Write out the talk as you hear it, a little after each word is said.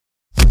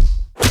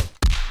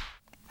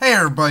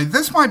everybody,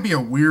 this might be a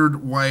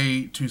weird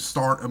way to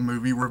start a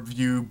movie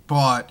review,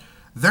 but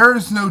there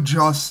is no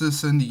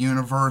justice in the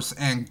universe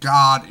and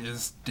God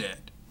is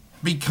dead.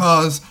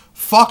 Because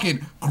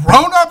fucking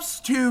Grown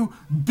Ups 2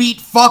 beat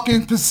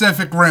fucking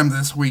Pacific Rim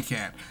this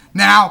weekend.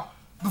 Now,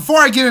 before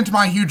I get into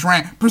my huge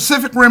rant,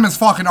 Pacific Rim is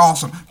fucking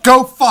awesome.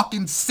 Go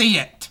fucking see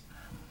it.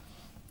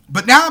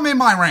 But now I'm in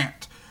my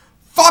rant.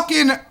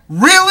 Fucking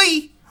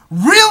really?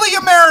 Really,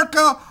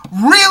 America?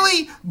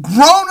 Really?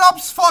 Grown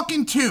Ups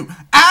fucking 2.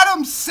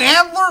 Adam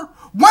Sandler?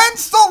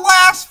 When's the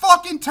last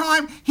fucking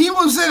time he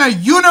was in a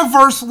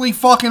universally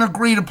fucking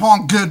agreed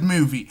upon good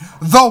movie?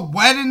 The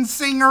Wedding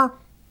Singer?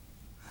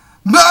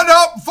 No,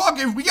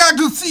 fucking, we gotta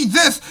go see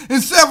this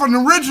instead of an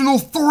original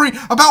story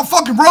about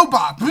fucking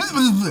robots.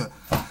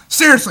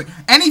 Seriously,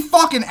 any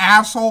fucking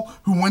asshole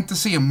who went to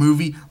see a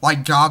movie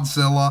like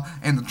Godzilla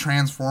and the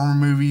Transformer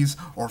movies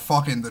or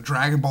fucking the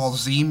Dragon Ball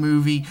Z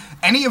movie,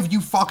 any of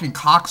you fucking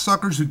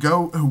cocksuckers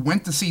who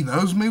went to see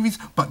those movies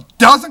but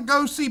doesn't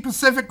go see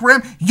Pacific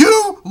Rim,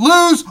 you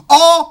lose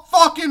all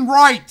fucking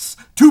rights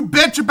to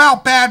bitch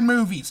about bad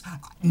movies.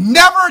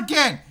 Never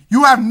again.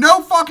 You have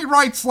no fucking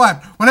rights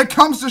left when it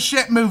comes to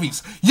shit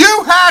movies.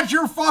 You had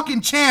your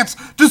fucking chance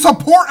to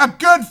support a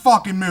good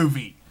fucking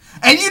movie,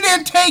 and you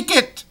didn't take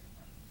it.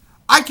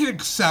 I can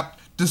accept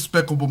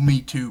Despicable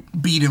Me 2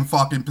 beating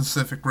fucking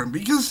Pacific Rim,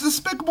 because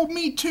Despicable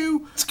Me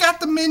 2, it's got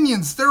the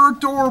minions. They're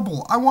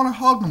adorable. I want to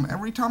hug them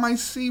every time I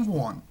see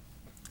one.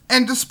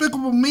 And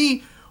Despicable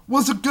Me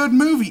was a good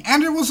movie,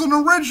 and it was an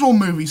original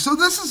movie. So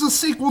this is a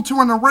sequel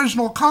to an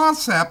original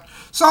concept.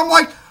 So I'm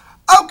like,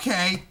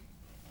 okay,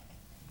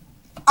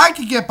 I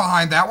could get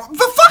behind that one.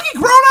 The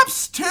fucking Grown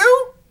Ups 2?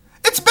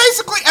 It's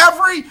basically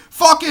every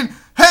fucking,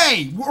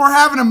 hey, we're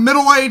having a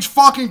middle-aged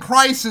fucking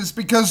crisis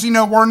because, you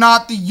know, we're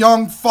not the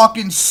young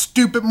fucking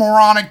stupid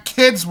moronic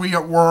kids we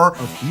were.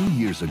 A few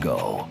years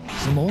ago,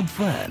 some old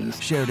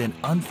friends shared an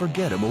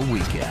unforgettable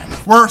weekend.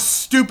 We're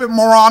stupid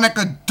moronic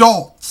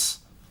adults.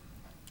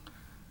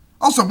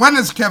 Also, when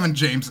has Kevin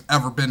James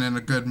ever been in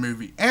a good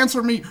movie?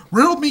 Answer me,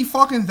 riddle me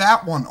fucking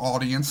that one,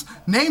 audience.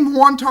 Name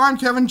one time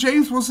Kevin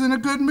James was in a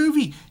good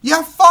movie.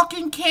 You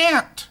fucking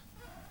can't.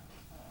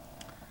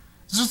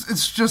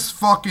 It's just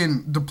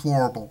fucking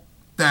deplorable.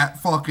 That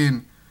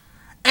fucking...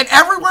 And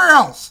everywhere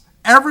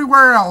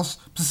else,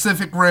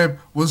 Pacific Rim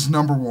was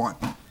number one.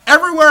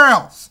 Everywhere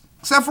else.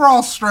 Except for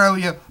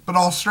Australia, but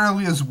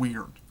Australia's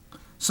weird.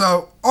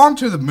 So, on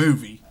to the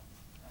movie.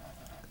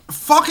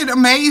 Fucking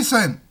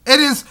amazing. It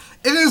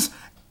is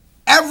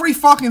every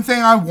fucking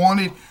thing I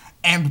wanted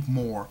and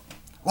more.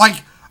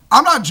 Like,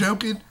 I'm not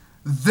joking.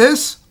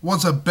 This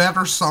was a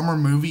better summer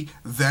movie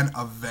than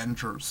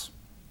Avengers.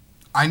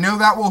 I know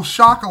that will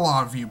shock a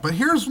lot of you, but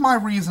here's my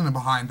reasoning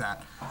behind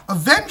that.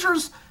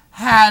 Avengers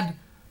had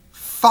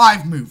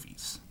 5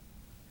 movies.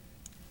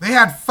 They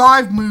had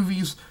 5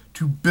 movies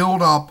to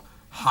build up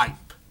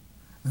hype.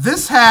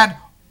 This had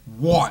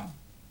 1.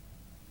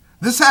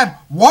 This had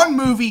 1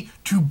 movie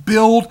to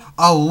build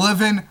a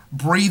living,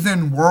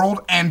 breathing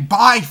world, and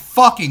by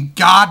fucking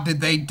God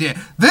did they did.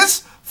 This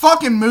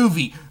fucking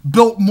movie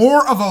built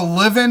more of a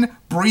living,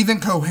 breathing,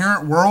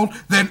 coherent world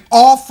than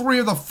all 3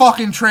 of the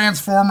fucking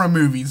Transformer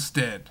movies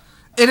did.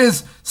 It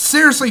is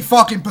seriously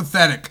fucking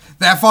pathetic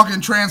that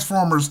fucking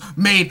Transformers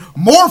made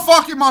more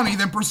fucking money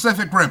than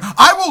Pacific Rim.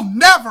 I will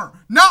never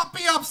not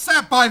be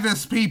upset by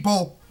this,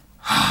 people.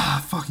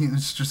 Fucking,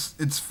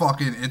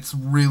 it's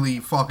really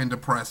fucking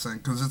depressing,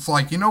 because it's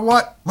like, you know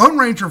what? Lone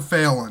Ranger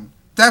failing,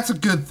 that's a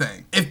good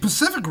thing. If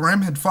Pacific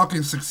Rim had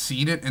fucking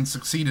succeeded and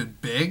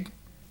succeeded big,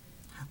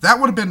 that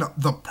would have been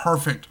the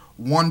perfect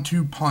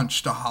 1-2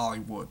 punch to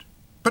Hollywood.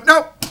 But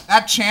nope,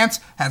 that chance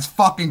has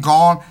fucking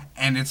gone,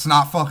 and it's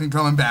not fucking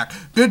coming back.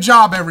 Good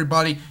job,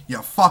 everybody.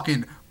 You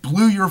fucking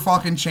blew your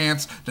fucking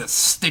chance to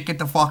stick it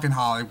to fucking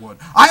Hollywood.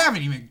 I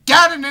haven't even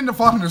gotten into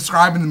fucking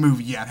describing the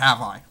movie yet,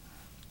 have I?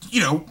 You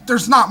know,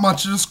 there's not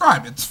much to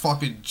describe. It's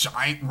fucking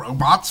giant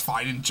robots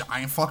fighting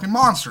giant fucking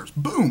monsters.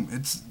 Boom.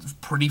 It's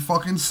pretty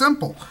fucking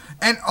simple.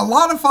 And a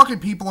lot of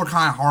fucking people are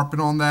kind of harping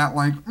on that,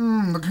 like,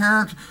 the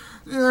character...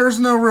 There's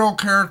no real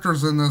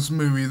characters in this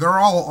movie. They're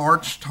all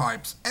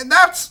archetypes. And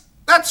that's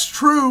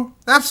true.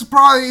 That's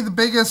probably the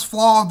biggest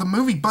flaw of the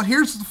movie. But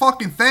here's the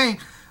fucking thing.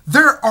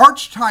 They're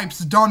archetypes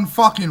done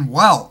fucking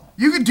well.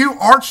 You can do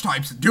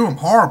archetypes and do them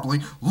horribly.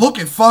 Look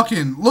at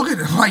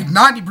like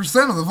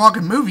 90% of the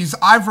fucking movies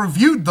I've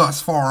reviewed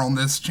thus far on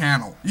this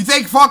channel. You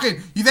think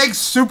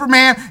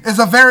Superman is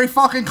a very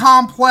fucking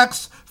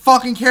complex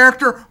fucking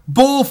character?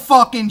 Bull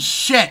fucking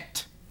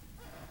shit.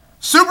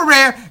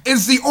 Superman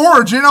is the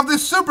origin of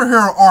this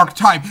superhero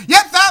archetype.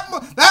 Yet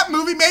that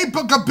movie made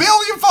 $1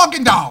 billion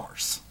fucking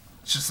dollars.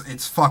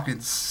 It's fucking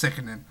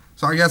sickening.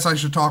 So I guess I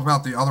should talk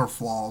about the other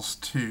flaws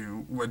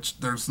too, which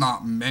there's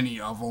not many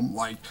of them.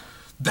 Like,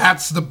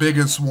 that's the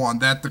biggest one,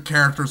 that the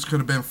characters could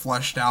have been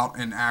fleshed out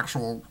and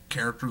actual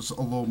characters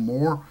a little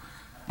more.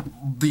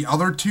 The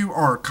other 2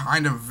 are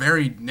kind of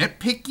very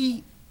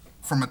nitpicky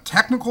from a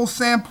technical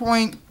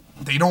standpoint.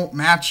 They don't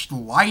match the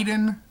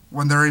lighting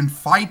when they're in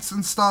fights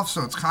and stuff,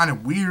 so it's kind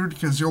of weird,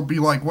 because you'll be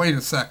like, wait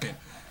a second.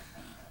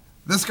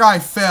 This guy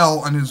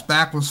fell and his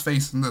back was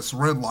facing this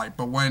red light,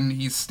 but when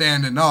he's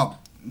standing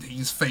up,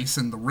 he's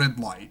facing the red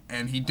light,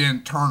 and he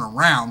didn't turn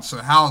around, so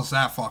how is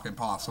that fucking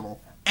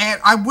possible?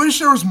 And I wish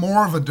there was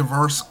more of a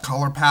diverse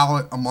color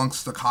palette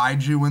amongst the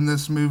kaiju in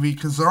this movie,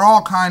 because they're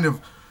all kind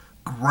of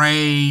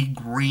gray,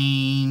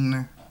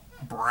 green,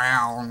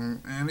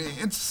 brown, and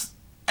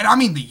and I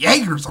mean, the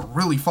Jaegers are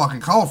really fucking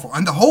colorful,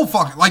 and the whole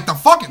fucking, like, the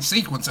fucking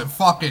sequence in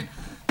fucking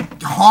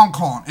Hong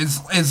Kong is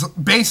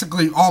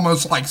basically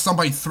almost like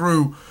somebody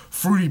threw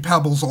Fruity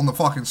Pebbles on the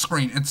fucking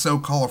screen. It's so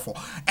colorful.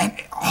 And,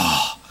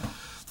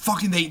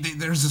 fucking,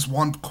 there's this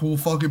one cool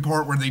fucking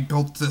part where they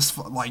built this,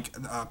 like,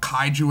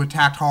 kaiju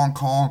attacked Hong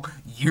Kong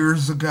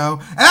years ago.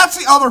 And that's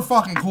the other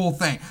fucking cool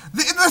thing.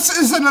 This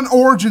isn't an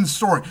origin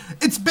story.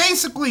 It's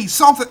basically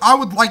something I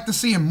would like to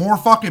see in more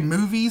fucking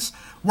movies,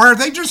 where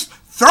they just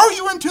throw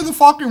you into the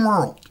fucking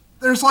world.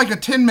 There's like a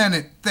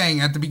 10-minute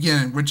thing at the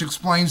beginning which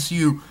explains to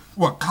you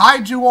what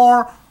kaiju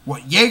are,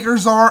 what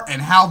Jaegers are,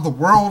 and how the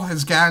world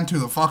has gotten to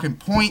the fucking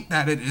point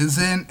that it is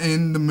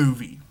in the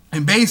movie.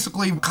 And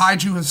basically,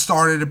 kaiju has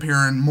started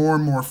appearing more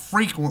and more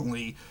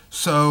frequently,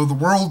 so the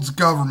world's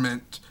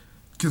government,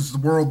 because the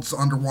world's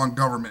under one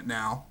government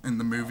now in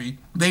the movie,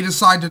 they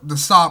decided to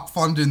stop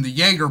funding the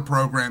Jaeger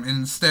program and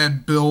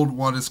instead build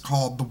what is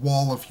called the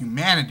Wall of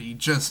Humanity,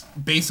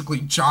 just basically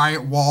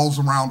giant walls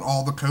around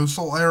all the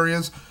coastal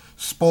areas.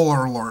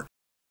 Spoiler alert,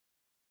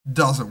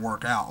 doesn't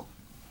work out.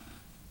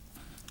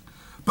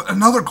 But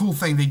another cool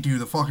thing they do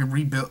to fucking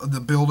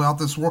build out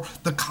this world,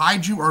 the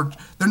kaiju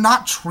they're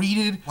not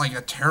treated like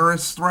a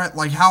terrorist threat,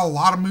 like how a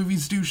lot of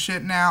movies do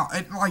shit now.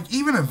 And like,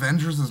 even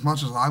Avengers, as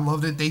much as I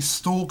loved it, they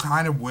still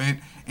kind of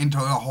went into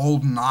the whole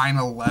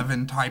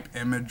 9/11 type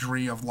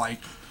imagery of like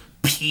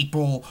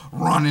people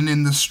running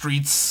in the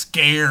streets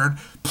scared,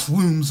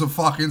 plumes of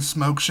fucking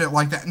smoke, shit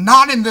like that.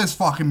 Not in this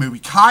fucking movie.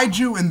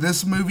 Kaiju in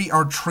this movie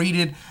are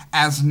treated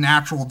as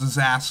natural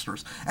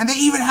disasters. And they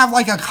even have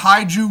like a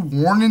kaiju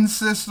warning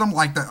system,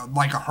 like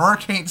a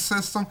hurricane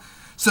system.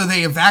 So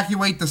they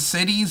evacuate the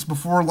cities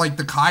before like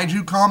the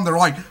kaiju come. They're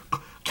like,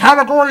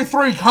 Category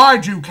 3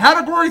 kaiju,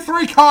 Category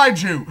 3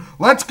 kaiju.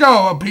 Let's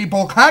go,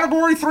 people.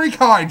 Category 3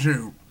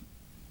 kaiju.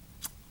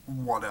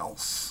 What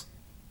else?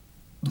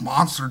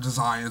 Monster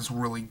design is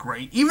really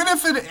great. Even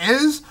if it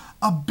is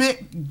a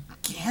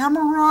bit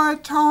Gamera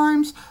at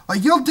times,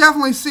 like, you'll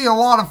definitely see a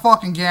lot of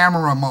fucking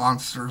Gamera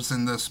monsters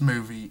in this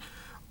movie.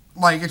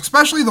 Like,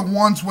 especially the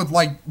ones with,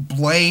 like,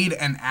 blade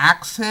and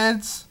axe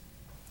heads.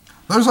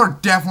 Those are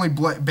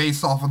definitely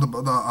based off of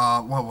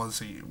what was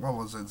he? What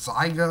was it?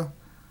 Zyga?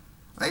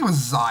 I think it was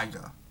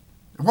Zyga.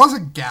 It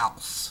wasn't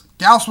Gauss.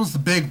 Gauss was the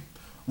big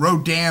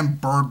Rodan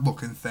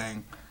bird-looking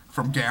thing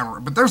from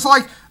Gamera. But there's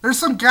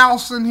some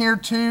Gauss in here,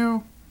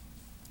 too.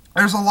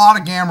 There's a lot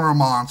of Gamera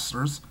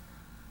monsters.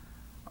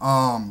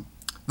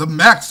 The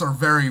mechs are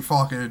very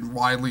fucking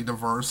widely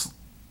diverse.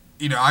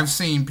 You know, I've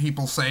seen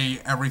people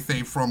say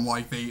everything from,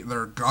 like,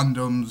 their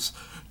Gundams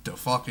to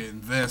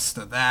fucking this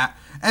to that.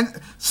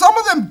 And some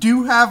of them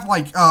do have,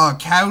 like,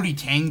 Coyote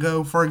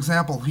Tango, for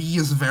example. He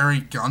is very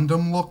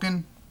Gundam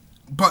looking.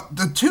 But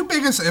the two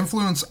biggest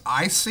influence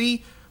I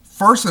see,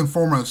 first and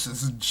foremost,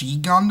 is G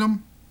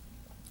Gundam.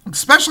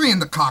 Especially in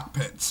the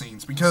cockpit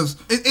scenes, because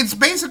it's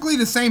basically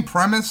the same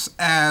premise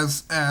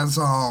as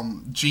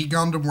G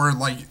Gundam, where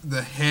like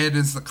the head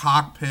is the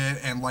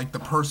cockpit and like the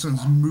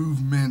person's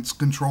movements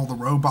control the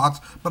robots.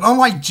 But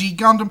unlike G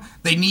Gundam,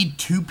 they need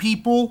two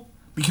people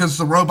because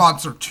the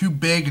robots are too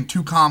big and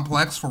too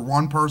complex for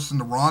one person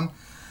to run.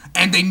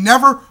 And they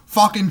never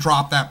fucking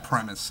drop that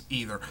premise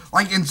either.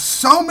 Like, in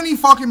so many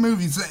fucking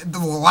movies, the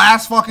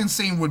last fucking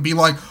scene would be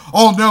like,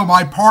 oh no,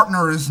 my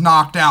partner is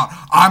knocked out.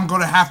 I'm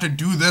gonna have to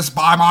do this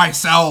by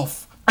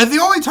myself. And the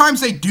only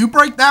times they do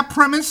break that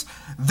premise,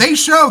 they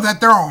show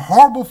that there are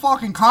horrible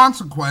fucking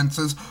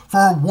consequences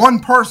for one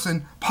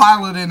person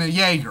piloting a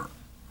Jaeger.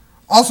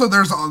 Also,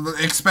 there's,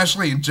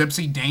 especially in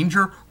Gypsy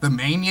Danger, the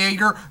main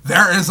Jaeger,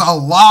 there is a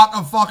lot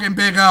of fucking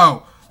Big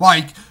O.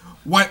 Like,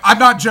 I'm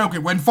not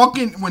joking, when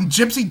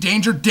Gypsy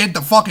Danger did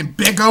the fucking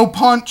Big O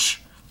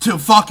punch to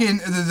fucking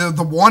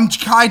the one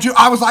kaiju,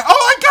 I was like,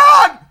 oh my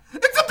god!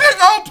 It's a Big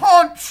O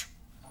punch!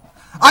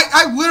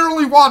 I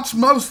literally watched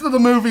most of the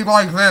movie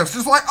like this,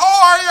 just like, oh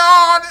my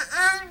god,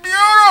 it's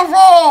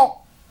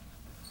beautiful!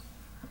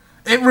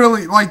 It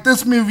really, like,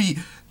 this movie,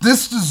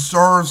 this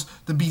deserves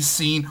to be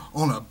seen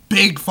on a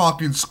big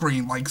fucking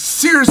screen. Like,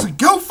 seriously,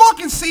 go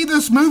fucking see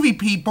this movie,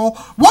 people.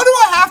 What do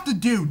I have to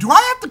do? Do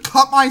I have to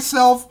cut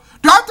myself?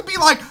 Do I have to be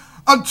like,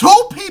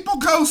 until people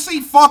go see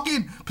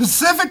fucking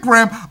Pacific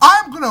Rim,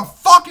 I'm gonna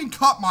fucking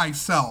cut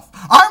myself.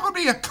 I'm gonna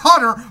be a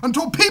cutter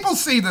until people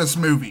see this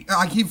movie.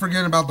 I keep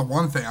forgetting about the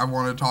one thing I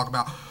wanted to talk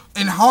about.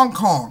 In Hong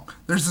Kong,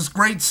 there's this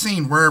great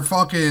scene where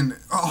fucking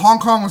Hong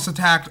Kong was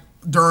attacked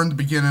during the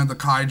beginning of the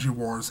kaiju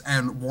wars,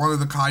 and one of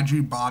the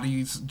kaiju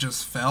bodies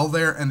just fell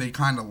there and they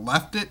kind of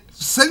left it.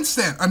 Since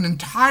then, an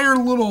entire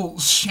little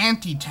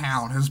shanty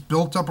town has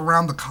built up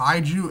around the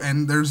kaiju,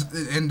 and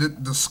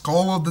the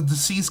skull of the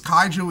deceased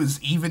kaiju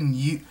is even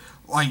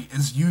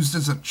is used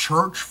as a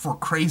church for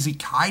crazy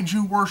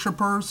kaiju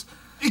worshippers.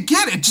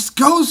 again, it just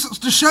goes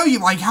to show you,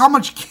 like, how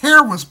much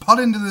care was put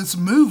into this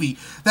movie,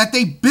 that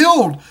they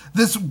build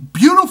this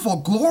beautiful,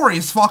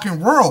 glorious fucking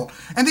world.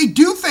 And they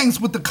do things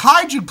with the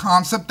kaiju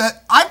concept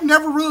that I've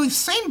never really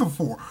seen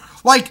before.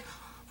 Like,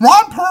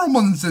 Ron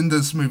Perlman's in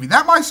this movie.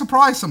 That might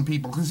surprise some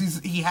people, because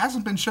he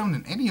hasn't been shown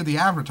in any of the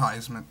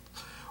advertisements.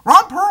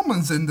 Ron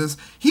Perlman's in this.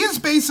 He is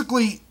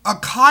basically a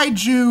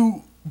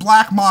kaiju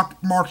black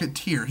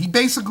marketeer. He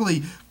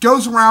basically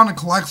goes around and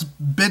collects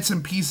bits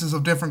and pieces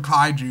of different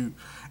kaiju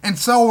and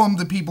sell them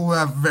to people who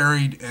have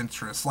varied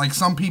interests. Like,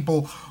 some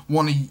people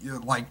want to,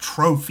 like,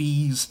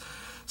 trophies.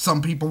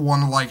 Some people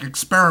want to, like,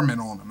 experiment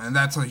on them. And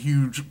that's a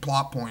huge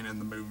plot point in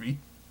the movie.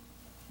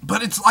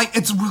 But it's, like,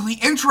 it's really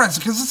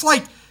interesting. Because it's,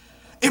 like,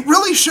 it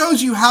really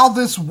shows you how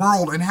this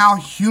world and how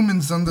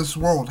humans in this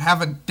world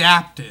have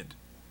adapted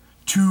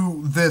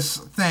to this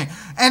thing.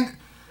 And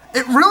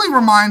it really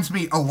reminds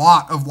me a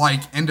lot of,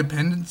 like,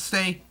 Independence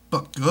Day,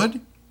 but good.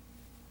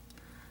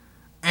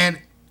 And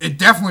it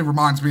definitely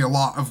reminds me a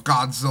lot of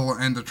Godzilla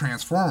and the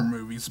Transformer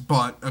movies,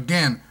 but,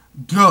 again,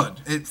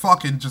 good. It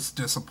fucking just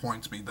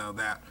disappoints me, though,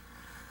 that,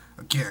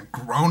 again,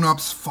 Grown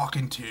Ups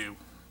fucking 2.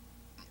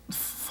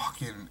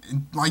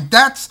 Fucking, like,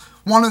 that's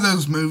one of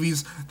those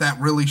movies that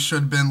really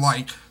should have been,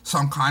 like,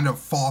 some kind of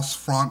false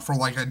front for,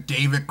 like, a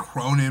David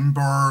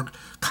Cronenberg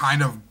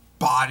kind of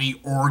body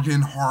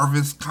organ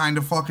harvest kind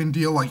of fucking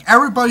deal. Like,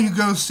 everybody who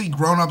goes see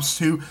Grown Ups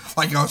 2,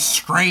 like, a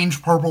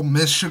strange purple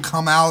mist should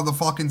come out of the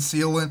fucking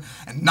ceiling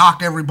and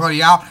knock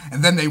everybody out,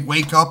 and then they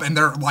wake up and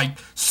they're, like,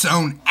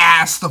 sewn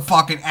ass to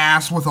fucking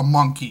ass with a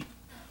monkey.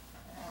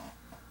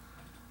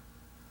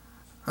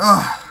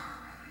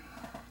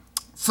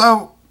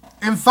 So,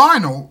 in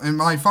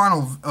my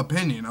final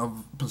opinion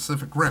of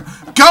Pacific Rim,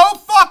 go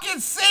fucking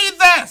see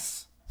this!